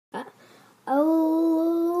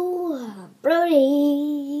Oh,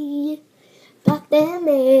 Brody,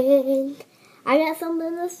 Garthamic, I got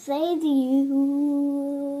something to say to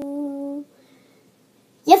you.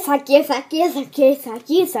 You suck, you suck, you suck, you suck,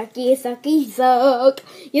 you suck, you suck, you suck.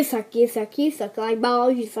 You suck, you suck, you suck like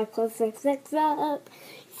balls. You suck, suck, suck, suck, suck.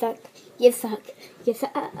 Suck, you suck, you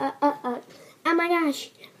suck. Oh my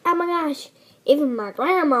gosh, oh my gosh. Even my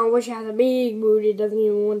grandma, which has a big booty, doesn't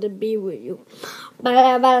even want to be with you.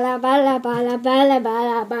 Bala bala bala bala bala bala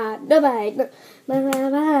bala bala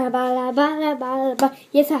bala bala bala bala.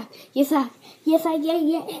 You suck, you suck, you suck,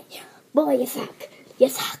 yeah. Boy, you suck, you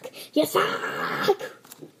suck, you suck.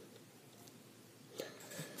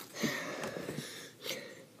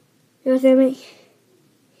 You know what I mean?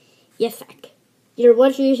 You suck. You're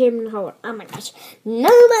what you should in the. Oh my gosh. No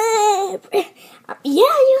more. Yeah,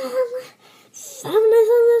 you have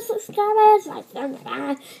 700 subscribers. Like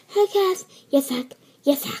 75. Hey guys. You suck.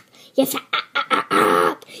 You suck. You suck.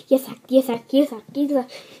 You suck. You suck. You suck. You suck.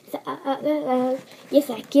 You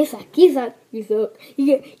suck. You suck. You suck. You suck.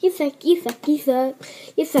 You suck. You suck. You suck.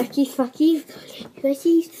 You suck. You suck. You suck.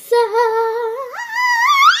 You suck.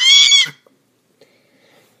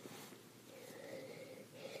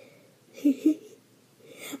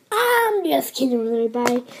 I'm just kidding,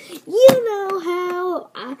 everybody. You know how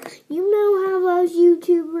those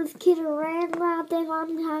YouTubers kid around about this.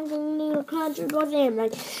 I'm talking little country goddamn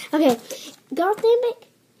like. Okay, Garthamic,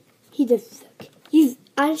 he does suck.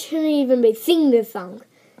 I shouldn't even be singing this song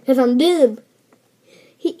because I'm dumb.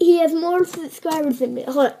 He has more subscribers than me.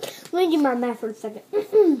 Hold on, let me do my math for a second.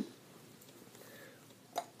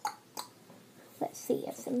 Let's see,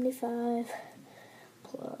 75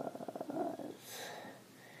 plus.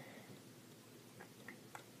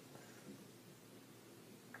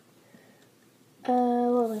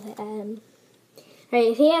 What was it? Alright,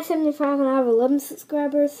 if he has 75 and I have 11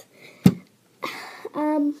 subscribers, I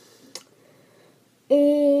don't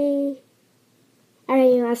even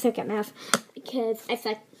know, I suck at math because I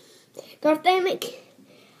suck. Garthamic,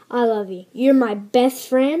 I love you. You're my best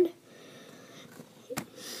friend.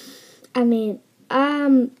 I mean,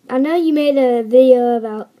 I know you made a video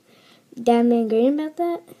about Damn Green about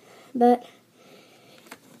that, but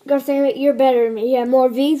Garthamic, you're better than me. You have more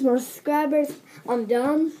views, more subscribers. I'm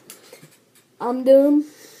dumb. I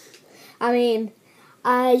mean,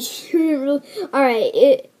 I shouldn't really. Alright,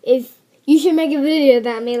 if you should make a video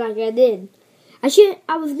about me like I did. I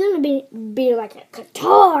was gonna be like a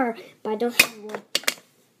guitar, but I don't have one.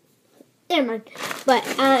 Never mind. But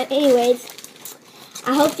anyways,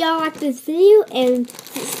 I hope y'all like this video and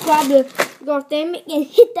subscribe to Garthamic and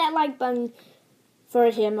hit that like button for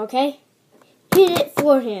him, okay? Hit it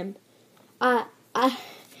for him. I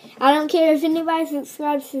don't care if anybody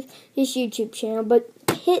subscribes to his YouTube channel, but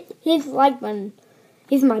hit his like button.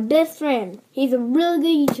 He's my best friend. He's a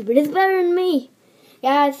really good YouTuber. He's better than me,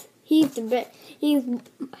 guys. He's the best.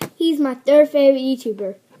 He's my third favorite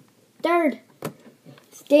YouTuber. Third,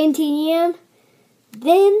 Stan TDM.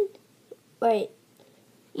 Then wait,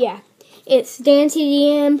 yeah, it's Stan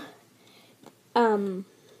TDM.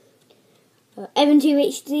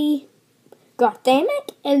 Evan2HD.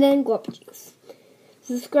 Garthamic, and then Global Juice.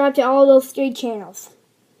 Subscribe to all those 3 channels.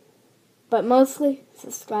 But mostly,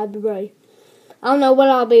 subscribe to Brody. I don't know what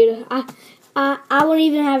I'll be. I won't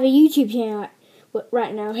even have a YouTube channel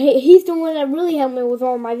right now. He's the one that really helped me with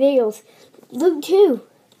all my videos. Luke too.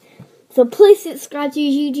 So please subscribe to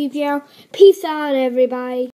his YouTube channel. Peace out, everybody.